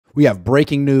We have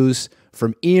breaking news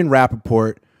from Ian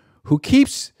Rapoport, who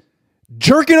keeps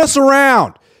jerking us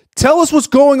around. Tell us what's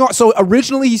going on. So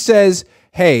originally he says,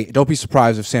 hey, don't be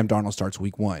surprised if Sam Darnold starts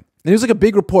week 1. And it was like a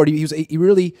big report. He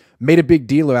really made a big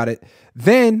deal about it.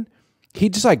 Then he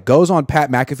just like goes on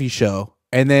Pat McAfee's show,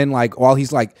 and then like while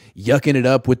he's like yucking it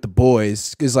up with the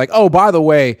boys, is like, oh, by the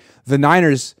way, the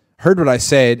Niners heard what I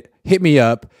said, hit me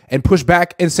up, and pushed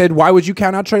back and said, why would you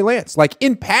count out Trey Lance? Like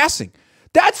in passing.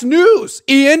 That's news,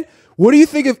 Ian. What do you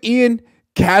think of Ian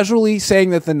casually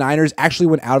saying that the Niners actually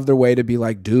went out of their way to be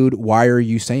like, dude, why are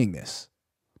you saying this?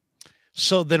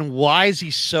 So then why is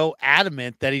he so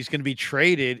adamant that he's going to be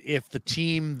traded if the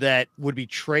team that would be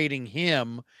trading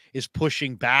him is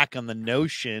pushing back on the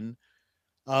notion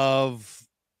of,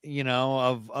 you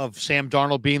know, of Sam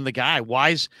Darnold being the guy?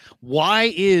 Why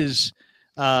is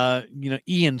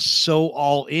Ian so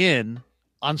all in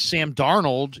on Sam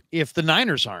Darnold if the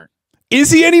Niners aren't?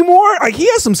 Is he anymore? Like, he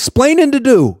has some splaining to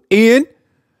do, Ian.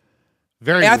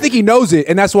 Very. And I think he knows it,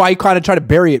 and that's why he kind of tried to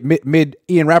bury it mid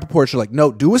Ian Rapoport show. Like,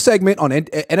 no, do a segment on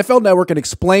NFL Network and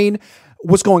explain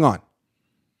what's going on.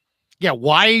 Yeah,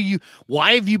 why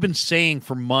have you been saying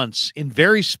for months in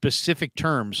very specific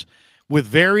terms, with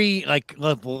very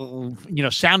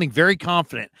sounding very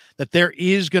confident that there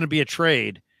is going to be a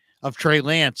trade of Trey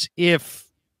Lance if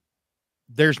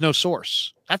there's no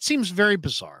source? That seems very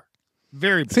bizarre.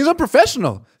 Very bizarre. Seems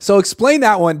unprofessional. So explain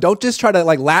that one. Don't just try to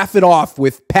like laugh it off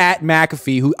with Pat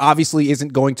McAfee, who obviously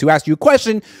isn't going to ask you a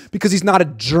question because he's not a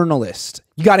journalist.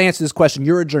 You got to answer this question.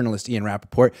 You're a journalist, Ian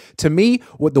Rapoport. To me,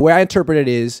 the way I interpret it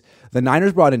is the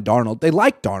Niners brought in Darnold. They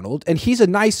like Darnold, and he's a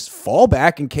nice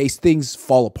fallback in case things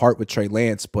fall apart with Trey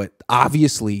Lance. But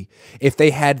obviously, if they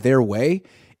had their way,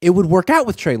 it would work out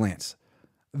with Trey Lance.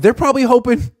 They're probably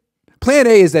hoping plan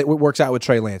A is that it works out with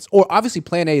Trey Lance. Or obviously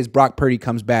plan A is Brock Purdy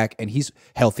comes back and he's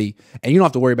healthy and you don't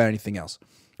have to worry about anything else.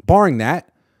 Barring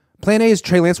that, plan A is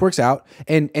Trey Lance works out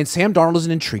and Sam Darnold is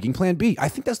an intriguing plan B. I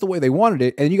think that's the way they wanted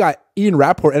it. And you got Ian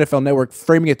Rapoport, NFL Network,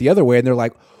 framing it the other way. And they're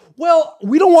like, well,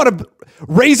 we don't want to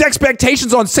raise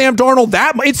expectations on Sam Darnold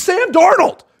that much. It's Sam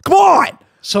Darnold. Come on.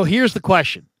 So here's the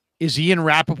question. Is Ian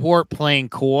Rapoport playing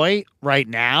coy right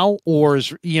now, or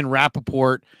is Ian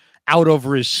Rapoport out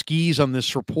over his skis on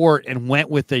this report and went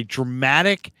with a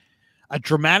dramatic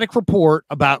report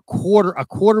about a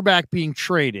quarterback being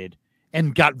traded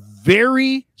and got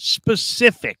very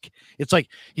specific? It's like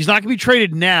he's not going to be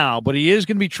traded now, but he is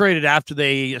going to be traded after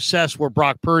they assess where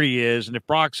Brock Purdy is and if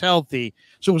Brock's healthy.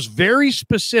 So it was very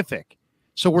specific.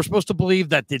 So we're supposed to believe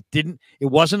that it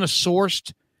wasn't a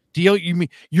sourced deal. You mean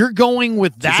you're going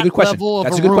with that level of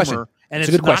a rumor? And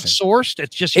it's not sourced.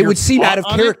 It's just it would seem out of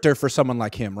character for someone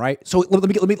like him, right? So let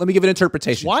me give an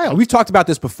interpretation. Wild. We've talked about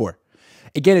this before.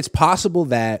 Again, it's possible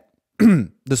that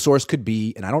the source could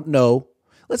be, and I don't know.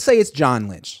 Let's say it's John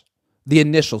Lynch, the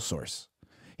initial source.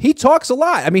 He talks a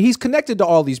lot. I mean, he's connected to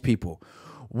all these people.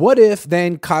 What if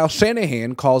then Kyle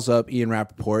Shanahan calls up Ian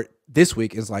Rapoport this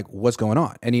week is like, what's going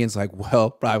on? And Ian's like,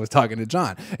 well, I was talking to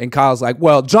John. And Kyle's like,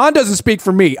 well, John doesn't speak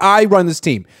for me. I run this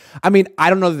team. I mean, I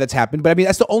don't know that that's happened, but I mean,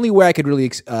 that's the only way I could really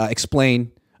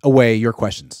explain away your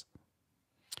questions.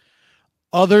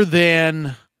 Other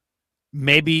than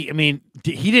maybe, I mean,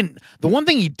 the one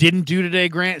thing he didn't do today,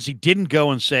 Grant, is he didn't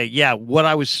go and say, yeah, what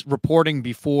I was reporting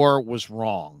before was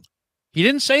wrong. He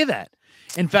didn't say that.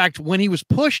 In fact, when he was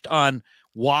pushed on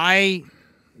why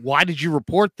did you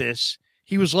report this?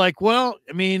 He was like, well,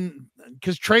 I mean,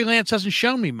 because Trey Lance hasn't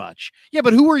shown me much. Yeah,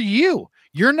 but who are you?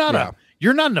 You're not an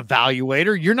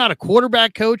evaluator. You're not a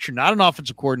quarterback coach. You're not an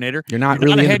offensive coordinator. You're not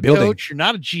really in the building. Coach. You're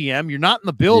not a GM. You're not in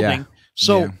the building.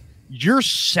 So your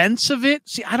sense of it,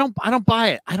 see, I don't buy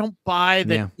it. I don't buy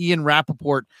that Ian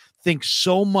Rapoport thinks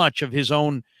so much of his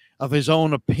own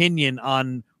opinion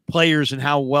on players and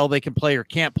how well they can play or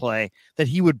can't play that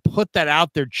he would put that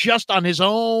out there just on his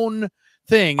own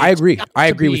thing. I agree. I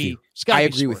agree with you. I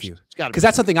agree with you. Because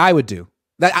that's something I would do.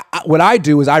 What I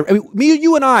do is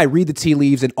you and I read the tea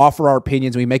leaves and offer our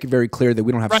opinions, and we make it very clear that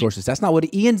we don't have sources. That's not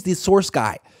what Ian's the source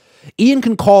guy. Ian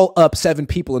can call up 7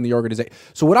 people in the organization.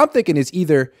 So what I'm thinking is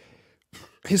either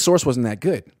his source wasn't that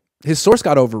good. His source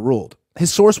got overruled.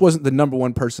 His source wasn't the number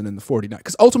one person in the 49.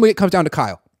 Because ultimately it comes down to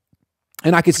Kyle.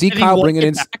 And I could see Kyle bringing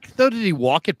in. Though, did he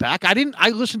walk it back? I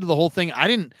listened to the whole thing. I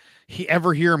didn't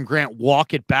ever hear him, Grant,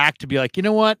 walk it back to be like, you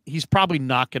know what? He's probably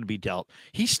not going to be dealt.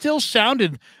 He still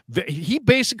sounded. He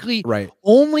basically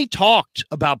only talked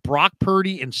about Brock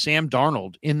Purdy and Sam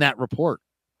Darnold in that report.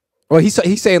 Well,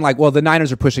 he's saying like, well, the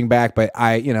Niners are pushing back, but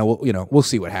we'll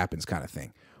see what happens, kind of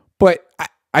thing. But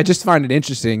I just find it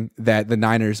interesting that the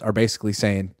Niners are basically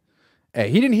saying, hey,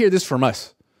 he didn't hear this from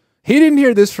us. He didn't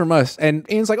hear this from us. And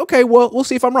Ian's like, okay, well, we'll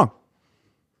see if I'm wrong.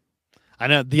 I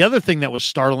know. The other thing that was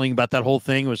startling about that whole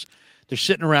thing was they're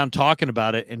sitting around talking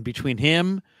about it, and between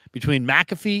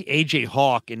McAfee, AJ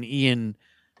Hawk, and Ian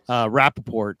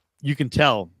Rapoport, you can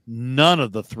tell none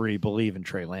of the three believe in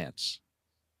Trey Lance.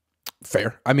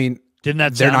 Fair. I mean, didn't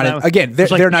that they're sound not again?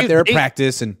 They're not there at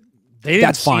practice, and they didn't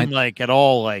that's fine. seem like at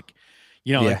all like,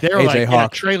 you know, like they're AJ like,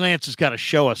 Hawk. Trey Lance has got to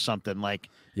show us something. Like,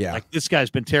 like this guy's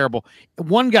been terrible.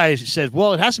 One guy said,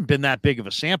 well, it hasn't been that big of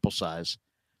a sample size,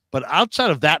 but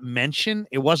outside of that mention,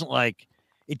 it wasn't like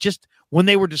it just when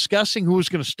they were discussing who was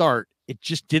going to start, it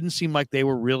just didn't seem like they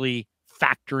were really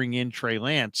factoring in Trey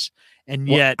Lance. And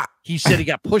yet he said he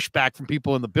got pushback from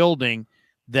people in the building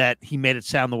that he made it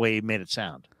sound the way he made it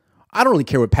sound. I don't really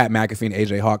care what Pat McAfee and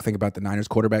AJ Hawk think about the Niners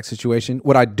quarterback situation.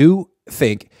 What I do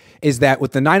think is that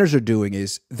what the Niners are doing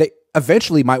is they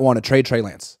eventually might want to trade Trey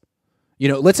Lance. You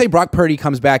know, let's say Brock Purdy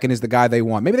comes back and is the guy they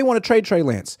want. Maybe they want to trade Trey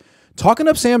Lance. Talking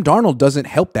up Sam Darnold doesn't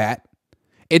help that.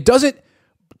 It doesn't.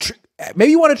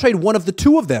 Maybe you want to trade one of the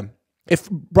two of them if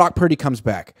Brock Purdy comes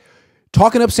back.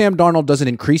 Talking up Sam Darnold doesn't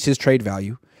increase his trade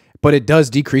value, but it does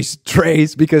decrease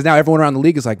Trey's because now everyone around the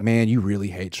league is like, man, you really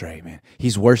hate Trey, man.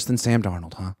 He's worse than Sam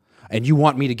Darnold, huh? And you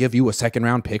want me to give you a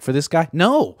second-round pick for this guy?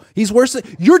 No, he's worse.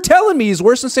 You're telling me he's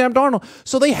worse than Sam Darnold.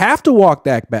 So they have to walk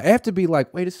that back. They have to be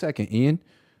like, wait a second, Ian.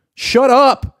 Shut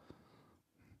up.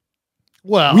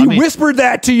 Well, we whispered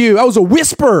that to you. That was a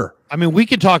whisper. I mean, we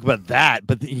could talk about that,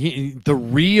 but the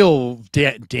real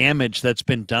damage that's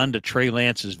been done to Trey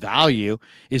Lance's value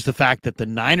is the fact that the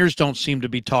Niners don't seem to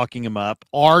be talking him up,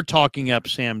 are talking up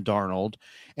Sam Darnold,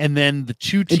 and then the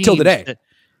two teams until today.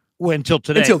 Until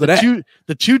today.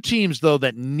 The two teams, though,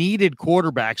 that needed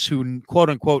quarterbacks who, quote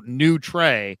unquote, knew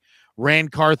Trey, Ran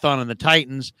Carthon and the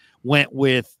Titans, went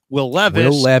with Will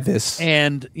Levis.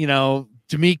 And, you know,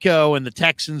 D'Amico and the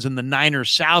Texans and the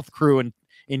Niners South crew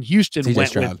in Houston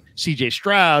went with CJ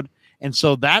Stroud. And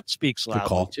so that speaks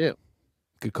loudly, too.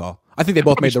 Good call. I think they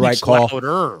both made the right call.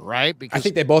 Louder, right? Because I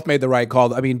think they both made the right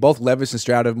call. I mean, both Levis and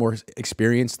Stroud have more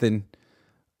experience than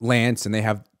Lance, and they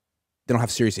don't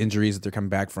have serious injuries that they're coming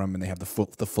back from, and they have the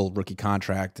full rookie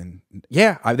contract. And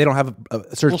they don't have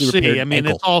a surgically repaired I mean,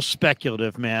 ankle. It's all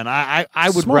speculative, man. I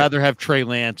would rather have Trey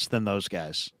Lance than those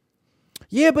guys.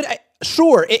 Yeah, but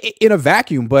sure, in a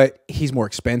vacuum, but he's more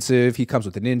expensive. He comes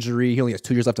with an injury. He only has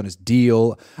 2 years left on his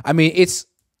deal. I mean, his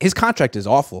contract is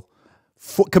awful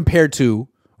compared to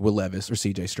Will Levis or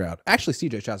CJ Stroud. Actually,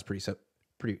 CJ Stroud's pretty.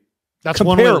 That's comparable.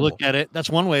 One way to look at it. That's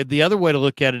one way. The other way to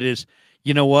look at it is,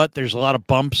 you know what? There's a lot of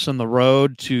bumps in the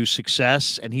road to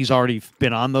success, and he's already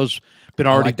been on those,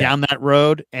 down that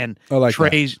road. And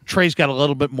Trey's got a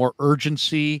little bit more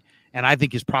urgency, and I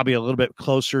think is probably a little bit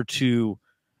closer to,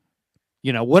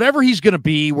 you know, whatever he's going to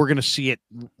be, we're going to see it,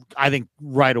 I think,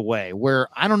 right away. Where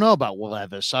I don't know about Will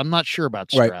Levis. I'm not sure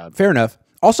about Stroud. Right. Fair enough.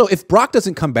 Also, if Brock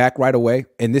doesn't come back right away,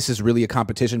 and this is really a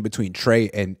competition between Trey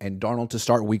and Darnold to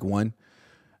start week 1,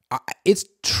 it's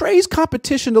Trey's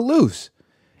competition to lose.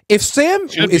 If Sam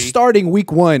is starting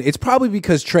week 1, it's probably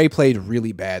because Trey played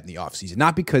really bad in the offseason,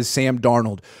 not because Sam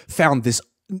Darnold found this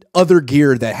other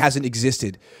gear that hasn't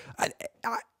existed.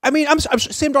 I mean, I'm sure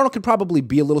Sam Darnold could probably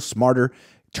be a little smarter,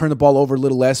 turn the ball over a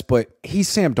little less, but he's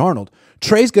Sam Darnold.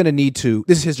 Trey's going to need to.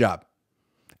 This is his job,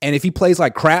 and if he plays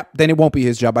like crap, then it won't be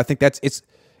his job. I think it's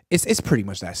pretty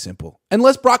much that simple.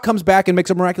 Unless Brock comes back and makes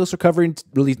a miraculous recovery, and it's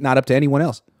really not up to anyone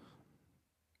else.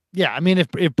 Yeah, I mean,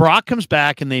 if Brock comes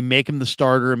back and they make him the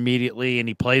starter immediately and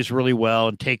he plays really well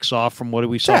and takes off from what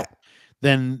we saw,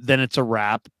 then it's a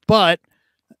wrap. But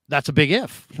that's a big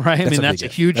if, right? I mean, that's a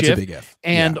huge if. That's a big if.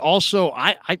 And also,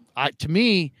 I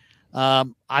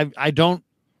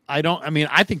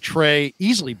think Trey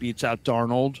easily beats out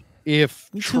Darnold if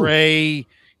Trey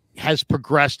has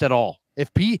progressed at all.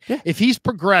 If he's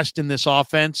progressed in this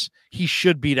offense, he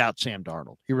should beat out Sam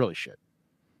Darnold. He really should.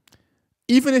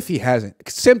 Even if he hasn't,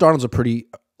 Sam Darnold's a pretty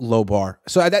low bar.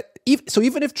 So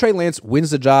even if Trey Lance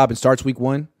wins the job and starts week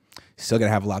 1, he's still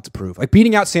gonna have a lot to prove. Like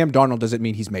beating out Sam Darnold doesn't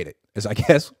mean he's made it. Is I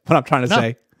guess what I'm trying to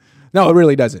say. No, it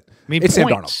really doesn't. I mean, it's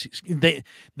points. Sam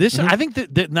Darnold. I think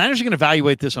that the Niners are going to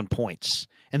evaluate this on points,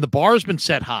 and the bar has been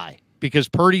set high because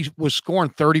Purdy was scoring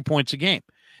 30 points a game.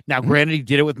 Now, granted, he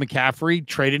did it with McCaffrey.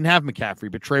 Trey didn't have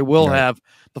McCaffrey, but Trey will have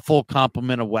the full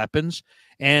complement of weapons,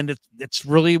 and it's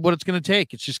really what it's going to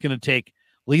take. It's just going to take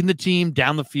leading the team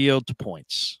down the field to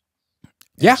points.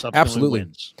 Yeah, absolutely.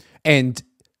 Wins. And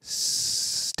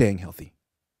staying healthy.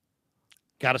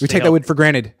 We take that win for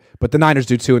granted, but the Niners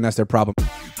do too, and that's their problem.